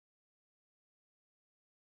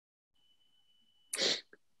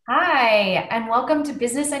Hi, and welcome to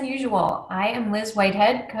Business Unusual. I am Liz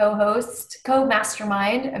Whitehead, co-host,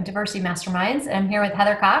 co-mastermind of Diversity Masterminds, and I'm here with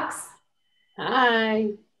Heather Cox. Hi.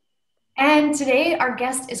 And today our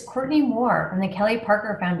guest is Courtney Moore from the Kelly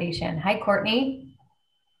Parker Foundation. Hi, Courtney.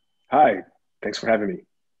 Hi, thanks for having me.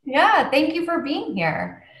 Yeah, thank you for being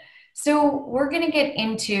here. So we're going to get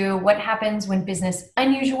into what happens when business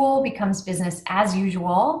unusual becomes business as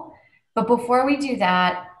usual. But before we do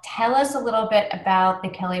that, tell us a little bit about the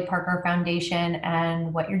Kelly Parker Foundation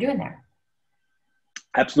and what you're doing there.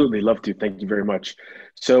 Absolutely, love to. Thank you very much.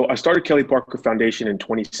 So I started Kelly Parker Foundation in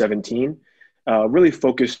 2017, really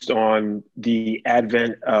focused on the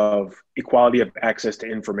advent of equality of access to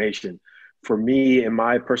information. For me, in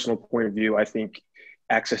my personal point of view, I think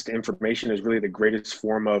access to information is really the greatest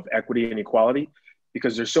form of equity and equality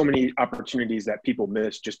because there's so many opportunities that people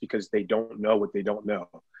miss just because they don't know what they don't know.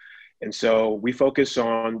 And so we focus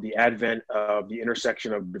on the advent of the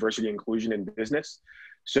intersection of diversity and inclusion in business.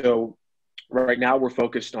 So right now we're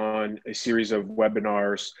focused on a series of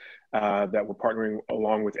webinars that we're partnering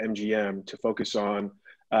along with MGM to focus on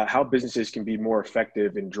how businesses can be more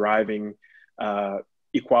effective in driving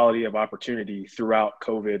equality of opportunity throughout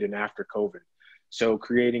COVID and after COVID. So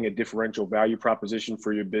creating a differential value proposition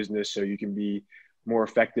for your business so you can be more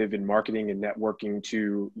effective in marketing and networking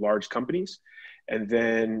to large companies. And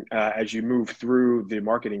then as you move through the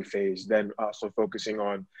marketing phase, then also focusing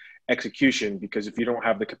on execution, because if you don't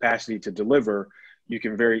have the capacity to deliver, you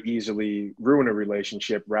can very easily ruin a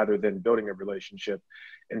relationship rather than building a relationship.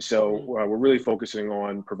 And so we're really focusing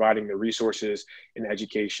on providing the resources and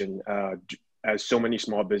education as so many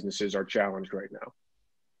small businesses are challenged right now.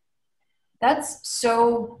 That's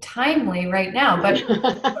so timely right now, but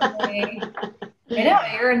I know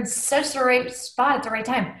you're in such the right spot at the right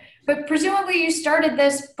time. But presumably you started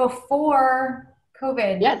this before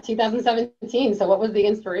COVID. Yeah, 2017. So what was the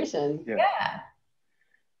inspiration? Yeah. Yeah.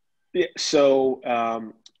 Yeah. So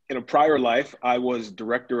in a prior life, I was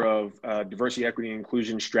director of diversity, equity, and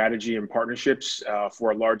inclusion strategy and partnerships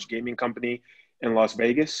for a large gaming company in Las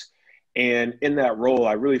Vegas. And in that role,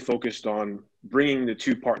 I really focused on bringing the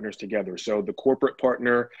two partners together. So the corporate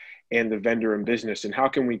partner and the vendor in business, and how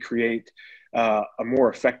can we create a more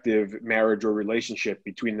effective marriage or relationship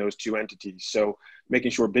between those two entities. So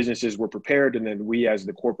making sure businesses were prepared, and then we as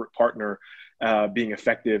the corporate partner being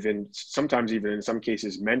effective, and sometimes even in some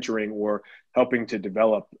cases mentoring or helping to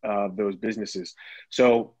develop those businesses.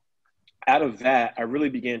 So out of that, I really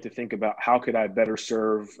began to think about how could I better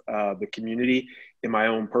serve the community in my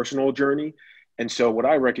own personal journey. And so what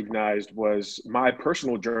I recognized was my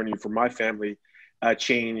personal journey for my family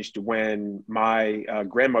changed when my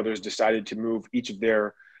grandmothers decided to move each of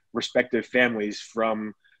their respective families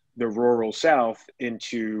from the rural South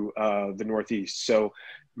into the Northeast. So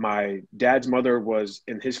my dad's mother was,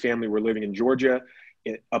 and his family were living in Georgia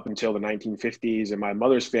up until the 1950s. And my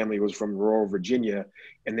mother's family was from rural Virginia,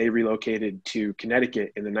 and they relocated to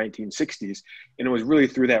Connecticut in the 1960s. And it was really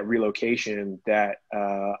through that relocation that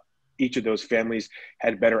each of those families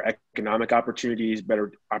had better economic opportunities,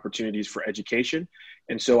 better opportunities for education.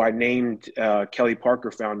 And so I named Kelly Parker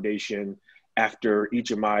Foundation after each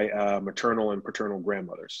of my maternal and paternal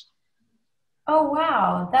grandmothers. Oh,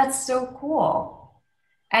 wow. That's so cool.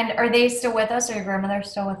 And are they still with us? Or your grandmother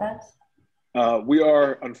still with us? We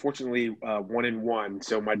are unfortunately one in one.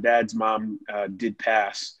 So my dad's mom did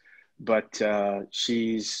pass, but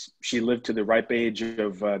she lived to the ripe age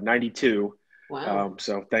of 92. Wow.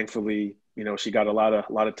 So thankfully, she got a lot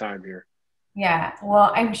of time here. Yeah.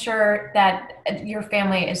 Well, I'm sure that your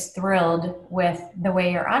family is thrilled with the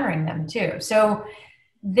way you're honoring them too. So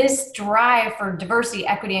this drive for diversity,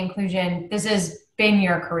 equity, inclusion, this has been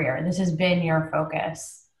your career. This has been your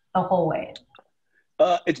focus the whole way.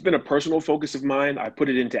 It's been a personal focus of mine. I put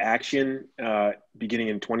it into action beginning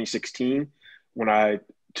in 2016 when I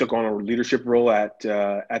took on a leadership role at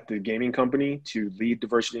the gaming company to lead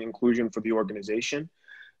diversity and inclusion for the organization.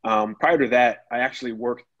 Prior to that, I actually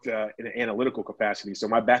worked in an analytical capacity. So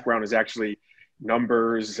my background is actually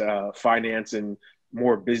numbers, finance, and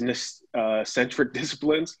more business centric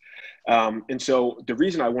disciplines. And so the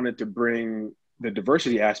reason I wanted to bring the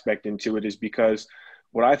diversity aspect into it is because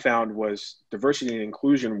what I found was diversity and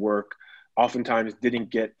inclusion work oftentimes didn't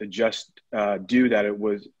get the just due that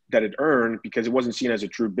it earned because it wasn't seen as a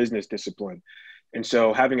true business discipline. And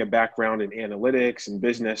so having a background in analytics and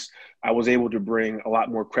business, I was able to bring a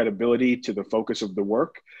lot more credibility to the focus of the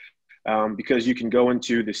work because you can go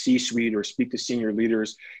into the C-suite or speak to senior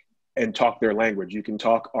leaders and talk their language. You can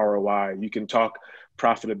talk ROI, you can talk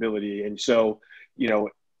profitability. And so, you know,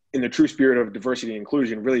 in the true spirit of diversity and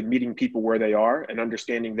inclusion, really meeting people where they are and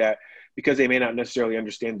understanding that because they may not necessarily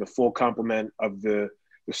understand the full complement of the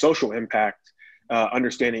social impact,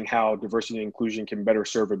 understanding how diversity and inclusion can better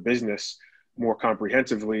serve a business more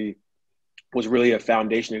comprehensively was really a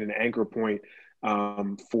foundation and an anchor point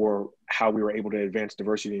for how we were able to advance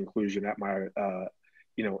diversity and inclusion at my,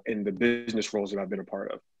 in the business roles that I've been a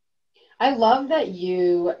part of. I love that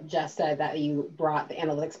you just said that you brought the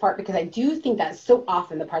analytics part, because I do think that's so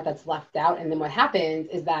often the part that's left out. And then what happens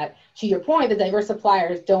is that, to your point, the diverse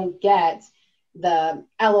suppliers don't get the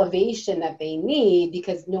elevation that they need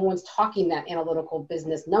because no one's talking that analytical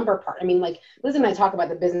business number part. I mean, like Liz and I talk about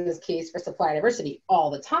the business case for supplier diversity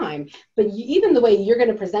all the time, but even the way you're going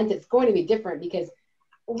to present it's going to be different, because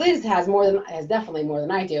Liz has definitely more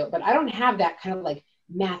than I do, but I don't have that kind of like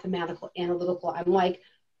mathematical, analytical. I'm like,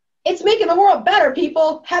 it's making the world better,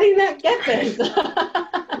 people. How do you not get this?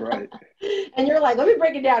 Right. And you're like, let me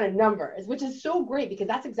break it down in numbers, which is so great because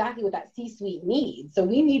that's exactly what that C-suite needs. So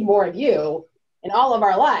we need more of you in all of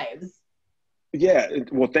our lives. Yeah.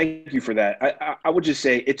 Well, thank you for that. I would just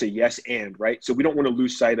say it's a yes and, right? So we don't want to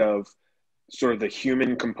lose sight of sort of the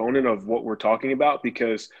human component of what we're talking about,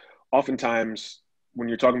 because oftentimes when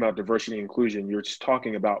you're talking about diversity and inclusion, you're just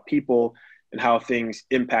talking about people and how things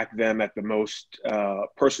impact them at the most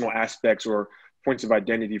personal aspects or points of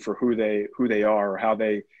identity for who they are or how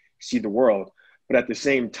they see the world. But at the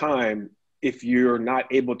same time, if you're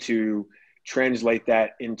not able to translate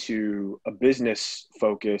that into a business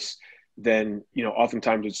focus, then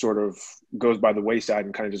oftentimes it sort of goes by the wayside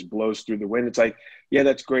and kind of just blows through the wind. It's like, yeah,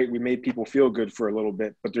 that's great. We made people feel good for a little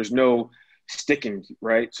bit, but there's no sticking,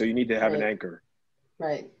 right? So you need to have an anchor.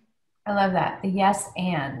 Right. I love that. The yes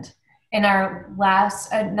and. In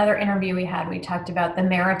another interview we had, we talked about the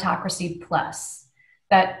meritocracy plus.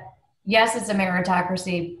 That yes, it's a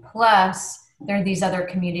meritocracy plus there are these other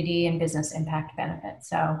community and business impact benefits.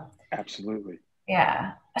 So absolutely.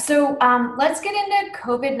 Yeah. So let's get into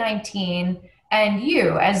COVID-19 and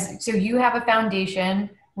you have a foundation,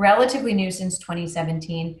 relatively new since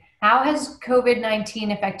 2017. How has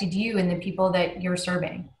COVID-19 affected you and the people that you're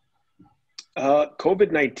serving?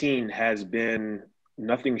 COVID-19 has been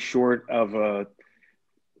nothing short of a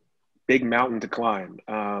big mountain to climb.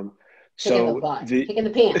 Kicking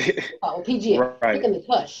the pants, PG, right. Kicking the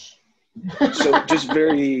tush. So just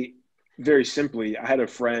very, very simply, I had a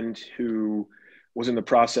friend who was in the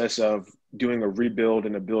process of doing a rebuild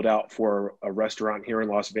and a build out for a restaurant here in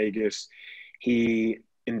Las Vegas. He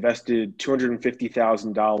invested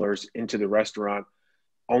 $250,000 into the restaurant,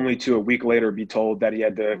 only to a week later be told that he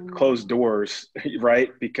had to close doors,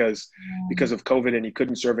 right? Because of COVID, and he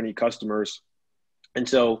couldn't serve any customers. And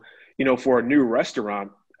so, for a new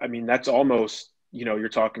restaurant, I mean, that's almost, you're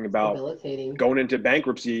talking about going into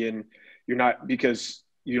bankruptcy, and you're not, because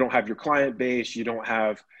you don't have your client base, you don't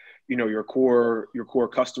have, your core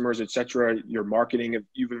customers, et cetera, your marketing,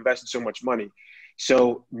 you've invested so much money.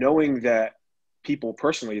 So knowing that people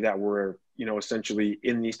personally that were, essentially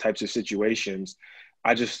in these types of situations,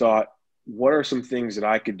 I just thought, what are some things that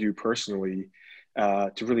I could do personally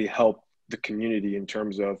to really help the community in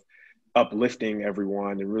terms of uplifting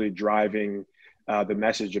everyone and really driving the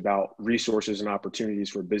message about resources and opportunities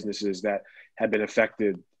for businesses that had been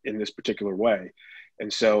affected in this particular way.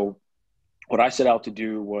 And so what I set out to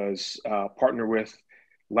do was partner with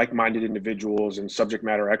like-minded individuals and subject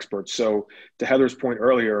matter experts. So to Heather's point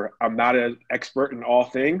earlier, I'm not an expert in all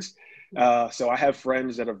things. So I have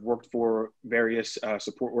friends that have worked for various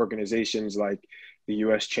support organizations like the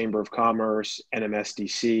U.S. Chamber of Commerce,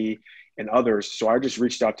 NMSDC, and others. So I just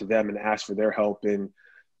reached out to them and asked for their help in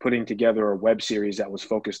putting together a web series that was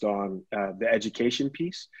focused on the education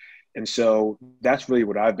piece. And so that's really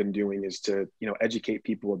what I've been doing, is to, educate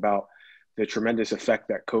people about the tremendous effect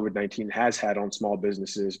that COVID-19 has had on small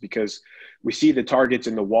businesses, because we see the Targets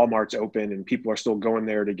and the Walmarts open and people are still going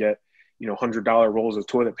there to get, $100 rolls of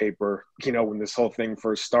toilet paper, when this whole thing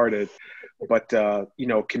first started. But,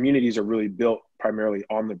 communities are really built primarily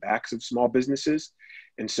on the backs of small businesses.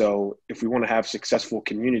 And so if we want to have successful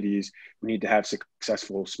communities, we need to have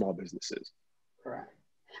successful small businesses. Correct.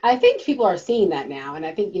 I think people are seeing that now. And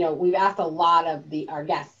I think, we've asked a lot of our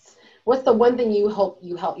guests, what's the one thing you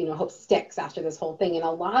hope sticks after this whole thing? And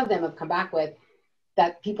a lot of them have come back with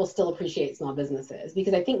that people still appreciate small businesses,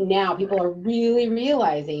 because I think now people are really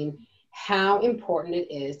realizing how important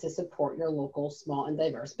it is to support your local small and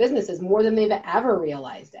diverse businesses more than they've ever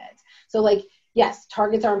realized it. So like, yes,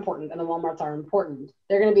 Targets are important and the Walmarts are important.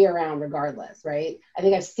 They're going to be around regardless, right? I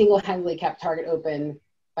think I've single-handedly kept Target open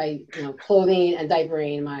by, clothing and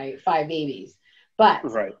diapering my 5 babies. But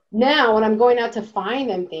Right. now when I'm going out to find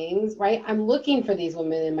them things, right, I'm looking for these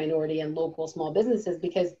women in minority and local small businesses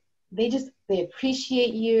because they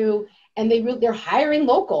appreciate you, and they're hiring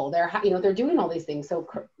local. They're doing all these things. So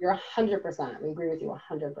you're 100%. We agree with you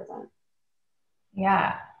 100%.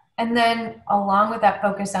 Yeah. And then along with that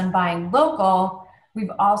focus on buying local,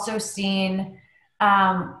 we've also seen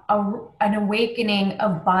an awakening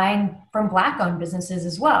of buying from Black-owned businesses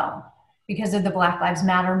as well, because of the Black Lives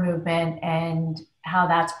Matter movement and how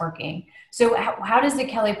that's working. So how does the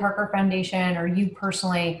Kelly Parker Foundation, or you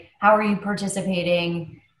personally, how are you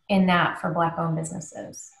participating in that for Black-owned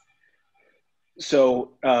businesses?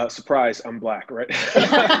 So, surprise, I'm Black, right?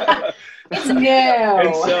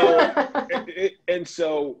 No. And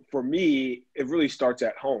so for me, it really starts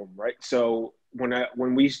at home, right? So when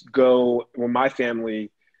my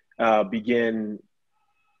family begin,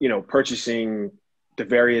 purchasing the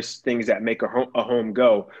various things that make a home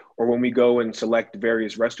go, or when we go and select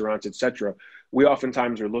various restaurants, et cetera, we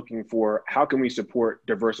oftentimes are looking for how can we support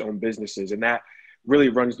diverse owned businesses. And that really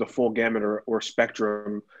runs the full gamut or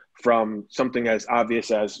spectrum, from something as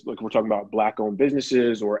obvious as, like, we're talking about Black owned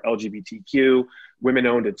businesses or LGBTQ, women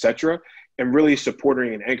owned, et cetera, and really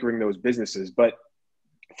supporting and anchoring those businesses. But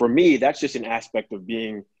for me, that's just an aspect of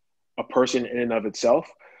being a person in and of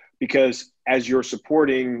itself, because as you're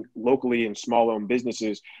supporting locally and small owned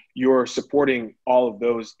businesses, you're supporting all of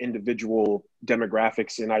those individual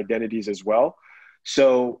demographics and identities as well.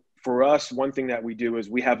 So for us, one thing that we do is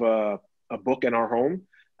we have a book in our home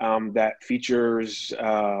that features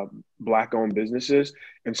Black-owned businesses.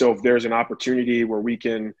 And so if there's an opportunity where we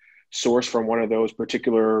can source from one of those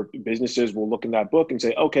particular businesses, we'll look in that book and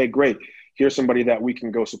say, okay, great, here's somebody that we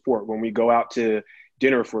can go support. When we go out to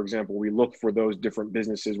dinner, for example, we look for those different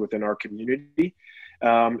businesses within our community.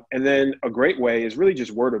 And then a great way is really just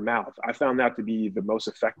word of mouth. I found that to be the most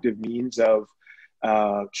effective means of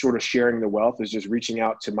sort of sharing the wealth, is just reaching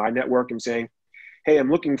out to my network and saying, hey, I'm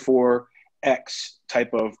looking for X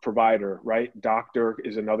type of provider, right? Doctor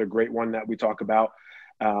is another great one that we talk about,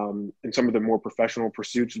 and some of the more professional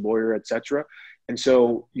pursuits, lawyer, et cetera. And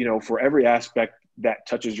so, for every aspect that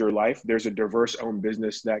touches your life, there's a diverse owned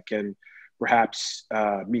business that can perhaps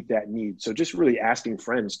meet that need. So just really asking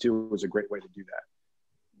friends too is a great way to do that.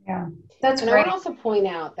 Yeah, that's great. I want to also point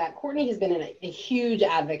out that Courtney has been a huge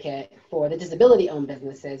advocate for the disability owned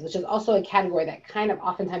businesses, which is also a category that kind of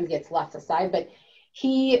oftentimes gets left aside. But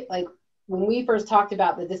when we first talked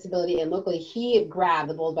about the disability and locally, he grabbed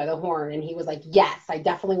the bull by the horn and he was like, yes, I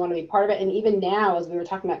definitely want to be part of it. And even now, as we were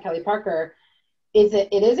talking about Kelly Parker, it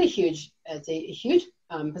is a huge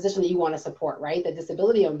position that you want to support, right? The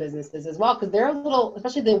disability owned businesses as well, because they're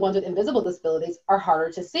especially the ones with invisible disabilities, are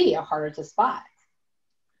harder to see, are harder to spot.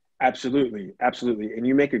 Absolutely. Absolutely. And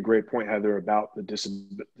you make a great point, Heather, about the the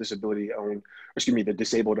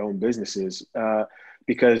disabled owned businesses,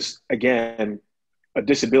 because again, a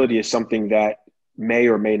disability is something that may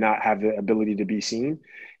or may not have the ability to be seen.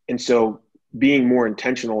 And so being more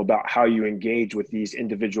intentional about how you engage with these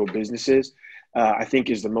individual businesses, I think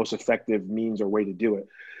is the most effective means or way to do it.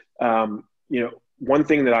 One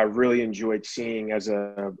thing that I really enjoyed seeing as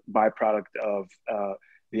a byproduct of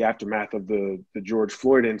the aftermath of the George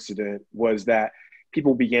Floyd incident was that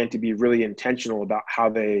people began to be really intentional about how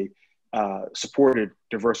they supported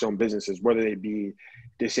diverse owned businesses, whether they be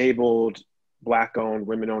disabled, Black owned,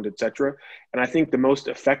 women owned, et cetera. And I think the most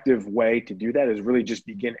effective way to do that is really just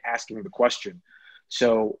begin asking the question.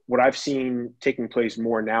 So what I've seen taking place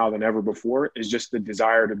more now than ever before is just the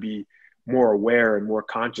desire to be more aware and more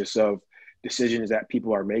conscious of decisions that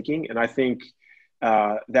people are making. And I think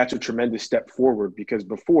that's a tremendous step forward, because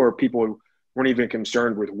before, people weren't even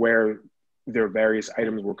concerned with where their various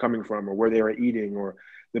items were coming from or where they were eating or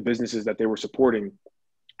the businesses that they were supporting.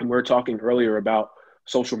 And we were talking earlier about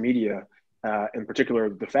social media, in particular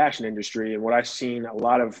the fashion industry. And what I've seen a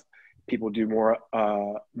lot of people do more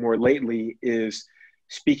lately is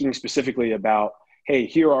speaking specifically about, hey,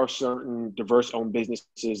 here are certain diverse owned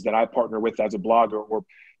businesses that I partner with as a blogger, or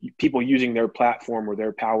people using their platform or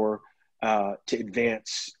their power to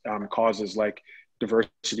advance causes like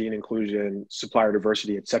diversity and inclusion, supplier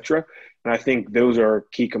diversity, et cetera. And I think those are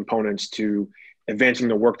key components to advancing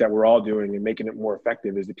the work that we're all doing and making it more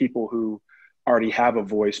effective, is the people who already have a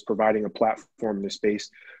voice, providing a platform in the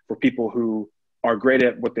space for people who are great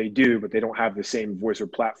at what they do, but they don't have the same voice or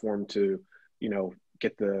platform to,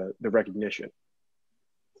 get the recognition.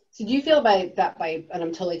 So do you feel and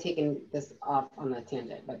I'm totally taking this off on a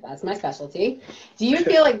tangent, but that's my specialty. Do you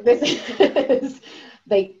feel like this is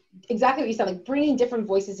like exactly what you said, like bringing different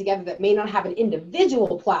voices together that may not have an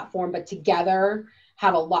individual platform, but together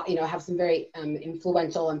have a lot, have some very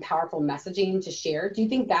influential and powerful messaging to share. Do you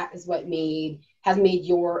think that is what has made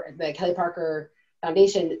the Kelly Parker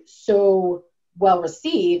Foundation so well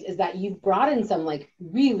received, is that you've brought in some like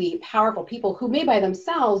really powerful people who may by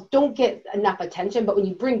themselves don't get enough attention, but when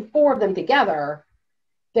you bring four of them together,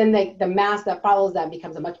 then the mass that follows them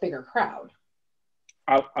becomes a much bigger crowd.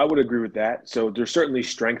 I would agree with that. So there's certainly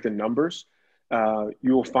strength in numbers.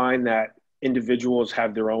 You will find that individuals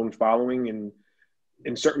have their own following,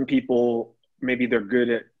 and certain people, maybe they're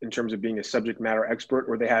good in terms of being a subject matter expert,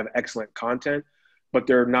 or they have excellent content, but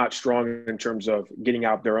they're not strong in terms of getting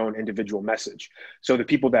out their own individual message. So the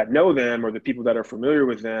people that know them or the people that are familiar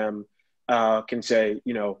with them can say,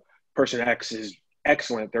 person X is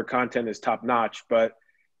excellent, their content is top notch, but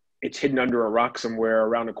it's hidden under a rock somewhere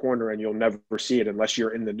around a corner and you'll never see it unless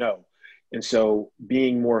you're in the know. And so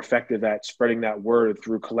being more effective at spreading that word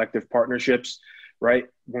through collective partnerships, right?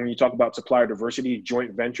 When you talk about supplier diversity,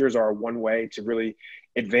 joint ventures are one way to really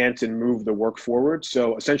advance and move the work forward.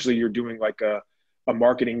 So essentially you're doing like a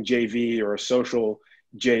marketing JV or a social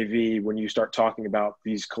JV when you start talking about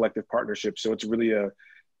these collective partnerships. So it's really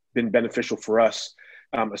been beneficial for us,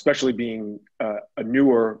 especially being a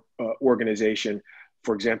newer organization.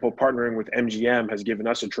 For example, partnering with MGM has given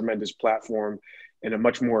us a tremendous platform and a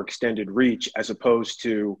much more extended reach, as opposed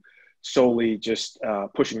to solely just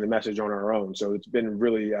pushing the message on our own. So it's been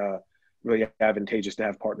really, really advantageous to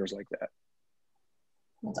have partners like that.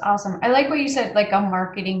 That's awesome. I like what you said, like a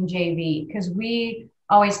marketing JV, because we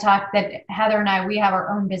always talk that Heather and I, we have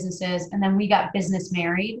our own businesses, and then we got business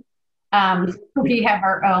married. We have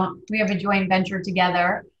a joint venture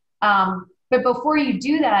together. But before you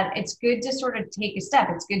do that, it's good to sort of take a step.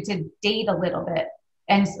 It's good to date a little bit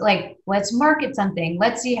and like, let's market something.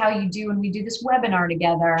 Let's see how you do when we do this webinar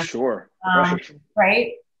together. Sure.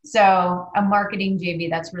 Right. So a marketing JV,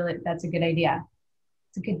 that's a good idea.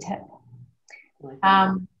 It's a good tip.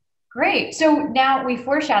 Great. So now we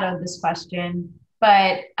foreshadowed this question,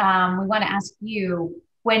 but we want to ask you,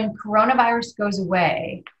 when coronavirus goes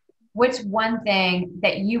away, what's one thing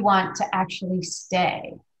that you want to actually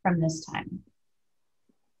stay from this time?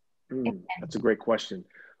 That's a great question.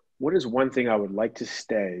 What is one thing I would like to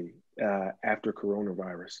stay after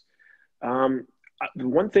coronavirus? The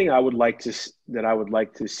one thing that I would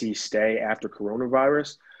like to see stay after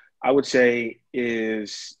coronavirus, I would say,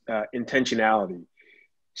 is intentionality.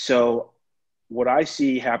 So what I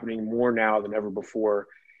see happening more now than ever before,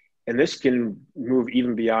 and this can move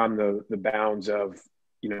even beyond the bounds of,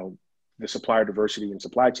 the supplier diversity and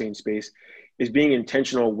supply chain space, is being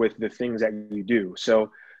intentional with the things that you do.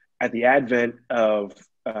 So at the advent of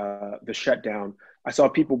the shutdown, I saw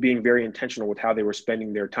people being very intentional with how they were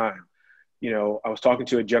spending their time. I was talking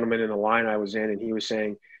to a gentleman in the line I was in, and he was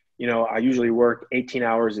saying, I usually work 18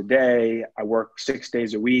 hours a day. I work 6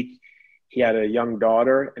 days a week. He had a young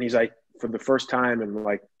daughter, and he's like, for the first time in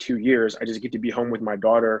like 2 years, I just get to be home with my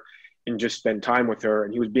daughter and just spend time with her.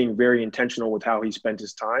 And he was being very intentional with how he spent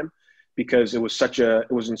his time, because it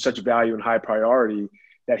was in such value and high priority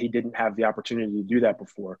that he didn't have the opportunity to do that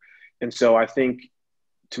before. And so I think,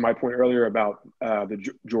 to my point earlier about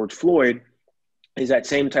the George Floyd, is that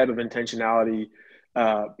same type of intentionality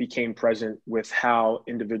became present with how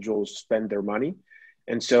individuals spend their money.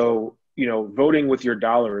 And so, voting with your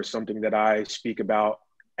dollar is something that I speak about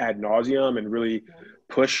ad nauseum and really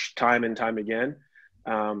push time and time again,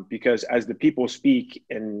 because as the people speak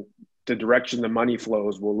and the direction the money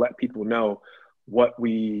flows will let people know what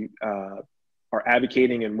we are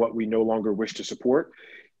advocating and what we no longer wish to support.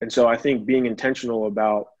 And so I think being intentional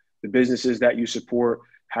about the businesses that you support,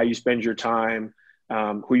 how you spend your time,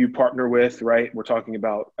 who you partner with, right? We're talking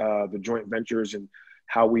about the joint ventures and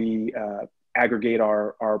how we aggregate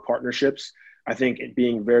our partnerships. I think it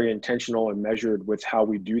being very intentional and measured with how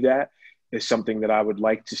we do that is something that I would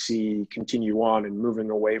like to see continue on, and moving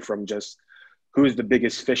away from just who's the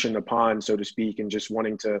biggest fish in the pond, so to speak, and just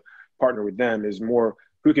wanting to partner with them, is more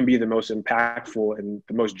who can be the most impactful and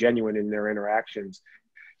the most genuine in their interactions.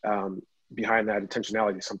 Behind that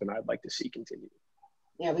intentionality is something I'd like to see continue.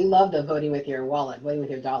 Yeah, we love the voting with your wallet, voting with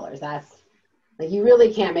your dollars. That's like, you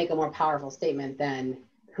really can't make a more powerful statement than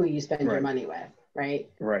who you spend your money with, right?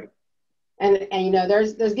 Right. And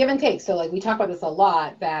there's give and take. So like, we talk about this a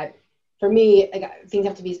lot, that for me, things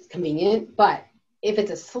have to be convenient, but if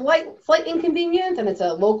it's a slight inconvenience and it's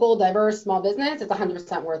a local, diverse, small business, it's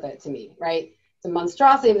 100% worth it to me, right? It's a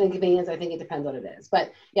monstrosity of an inconvenience. I think it depends what it is.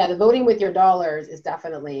 But yeah, the voting with your dollars is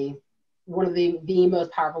definitely one of the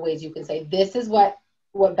most powerful ways you can say, this is what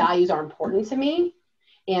values are important to me.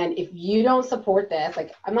 And if you don't support this,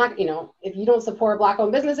 like, I'm not, if you don't support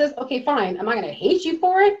Black-owned businesses, okay, fine. I'm not going to hate you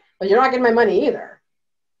for it, but you're not getting my money either.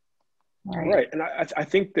 Right. Right. And I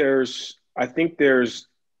think there's,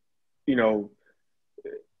 you know,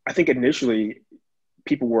 I think initially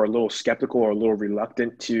people were a little skeptical or a little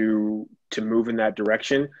reluctant to move in that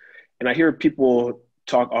direction. And I hear people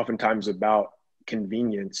talk oftentimes about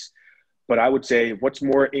convenience, but I would say what's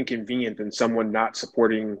more inconvenient than someone not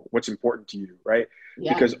supporting what's important to you, right?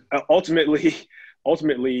 Yeah. Because ultimately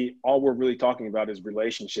all we're really talking about is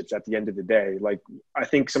relationships at the end of the day. Like I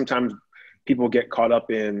think sometimes people get caught up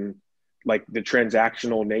in like the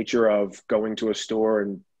transactional nature of going to a store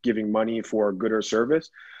and giving money for a good or service,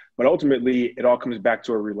 but ultimately it all comes back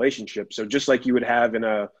to a relationship. So just like you would have in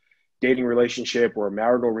a dating relationship or a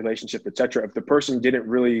marital relationship, et cetera, if the person didn't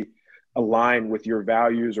really align with your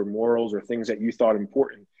values or morals or things that you thought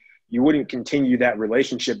important, you wouldn't continue that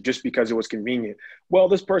relationship just because it was convenient. Well,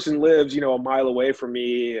 this person lives, a mile away from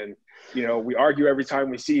me, and we argue every time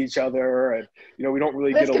we see each other, and we don't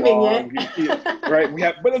really get That's convenient. along.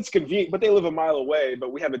 Right? But it's convenient. But they live a mile away,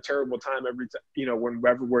 but we have a terrible time every time.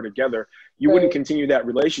 Whenever we're together, you wouldn't Right. continue that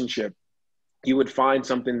relationship. You would find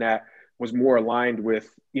something that was more aligned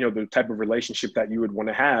with the type of relationship that you would want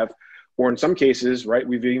to have. Or in some cases, right,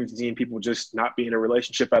 we've even seen people just not be in a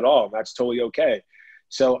relationship at all. That's totally okay.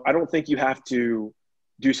 So I don't think you have to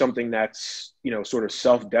do something that's sort of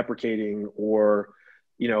self-deprecating or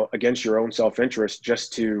against your own self-interest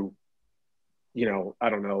just to I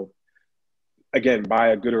don't know, again, buy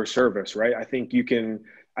a good or service, right? I think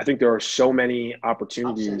there are so many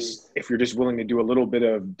opportunities. Options. If you're just willing to do a little bit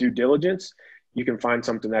of due diligence, you can find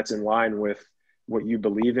something that's in line with what you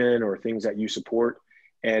believe in or things that you support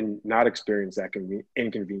and not experience that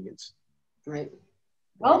inconvenience. Right.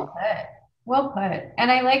 Well put. Well put.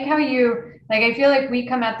 And I like how I feel like we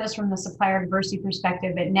come at this from the supplier diversity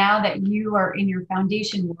perspective, but now that you are in your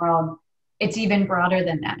foundation world, it's even broader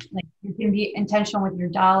than that. Like you can be intentional with your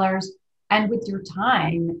dollars and with your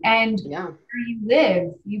time and Yeah. where you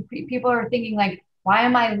live. People are thinking like, why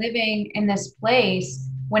am I living in this place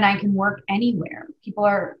when I can work anywhere? People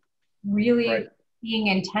are Right. really being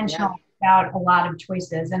Yeah. intentional about a lot of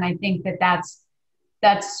choices. And I think that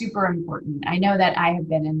that's super important. I know that I have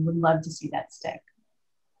been and would love to see that stick.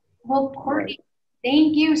 Well, Right. Courtney,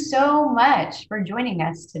 thank you so much for joining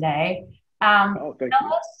us today. Oh, thank Tell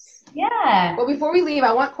you. us, yeah. Well, before we leave,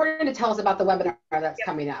 I want Courtney to tell us about the webinar that's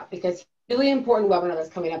coming up, because really important webinar that's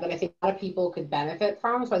coming up that I think a lot of people could benefit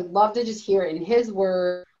from. So I'd love to just hear in his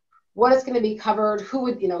words what is going to be covered,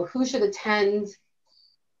 who should attend.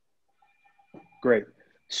 Great.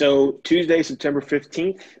 So Tuesday, September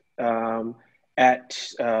 15th,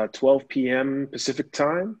 at 12 p.m. Pacific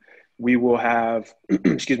time, we will have,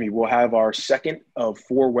 we'll have our second of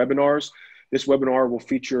 4 webinars. This webinar will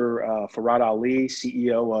feature Farad Ali,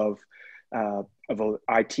 CEO of an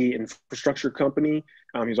IT infrastructure company.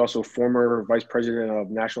 He's also former vice president of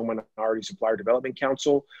National Minority Supplier Development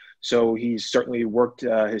Council. So he's certainly worked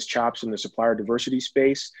his chops in the supplier diversity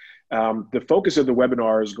space. The focus of the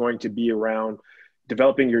webinar is going to be around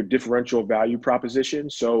developing your differential value proposition.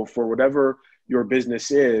 So for whatever your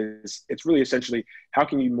business is, it's really essentially how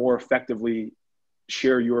can you more effectively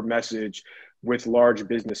share your message with large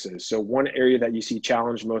businesses. So one area that you see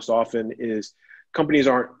challenged most often is companies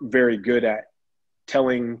aren't very good at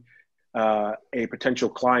telling a potential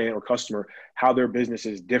client or customer how their business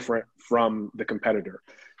is different from the competitor.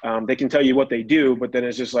 They can tell you what they do, but then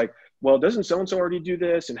it's just like, well, doesn't so-and-so already do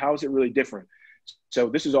this? And how is it really different? So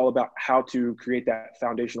this is all about how to create that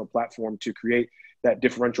foundational platform to create that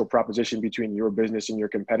differential proposition between your business and your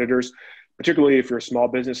competitors. Particularly if you're a small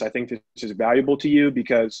business, I think this is valuable to you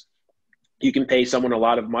because you can pay someone a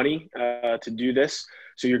lot of money to do this.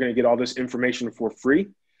 So you're going to get all this information for free.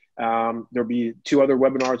 There'll be 2 other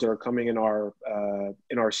webinars that are coming in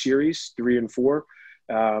our series, 3 and 4.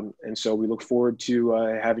 And so we look forward to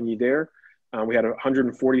having you there. We had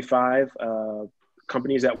 145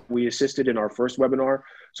 companies that we assisted in our first webinar.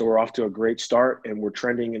 So we're off to a great start and we're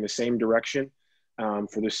trending in the same direction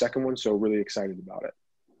for the second one. So really excited about it.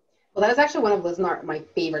 Well, that is actually one of Liz and my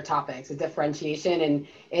favorite topics, is differentiation. And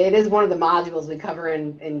it is one of the modules we cover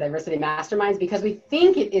in Diversity Masterminds, because we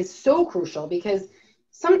think it is so crucial, because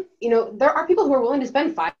there are people who are willing to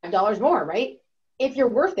spend $5 more, right? If you're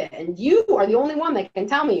worth it. And you are the only one that can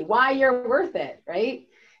tell me why you're worth it, right?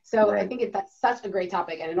 So Right. I think that's such a great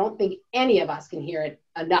topic. And I don't think any of us can hear it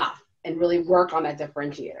enough and really work on that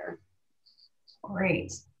differentiator.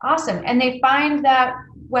 Great. Awesome. And they find that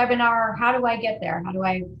webinar. How do I get there? How do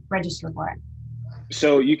I register for it?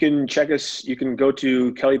 So you can check us. You can go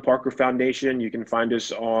to Kelly Parker Foundation. You can find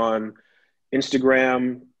us on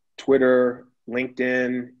Instagram, Twitter,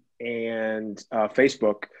 LinkedIn, and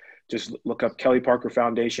Facebook. Just look up Kelly Parker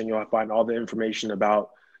Foundation. You'll find all the information about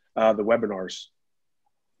the webinars.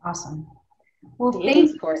 Awesome. Well, thank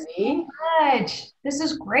Thanks, you Courtney. so much. This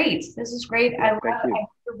is great. This is great. Yeah, thank you.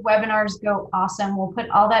 The webinars go awesome. We'll put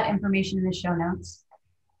all that information in the show notes.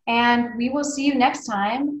 And we will see you next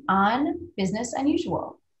time on Business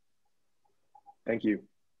Unusual. Thank you.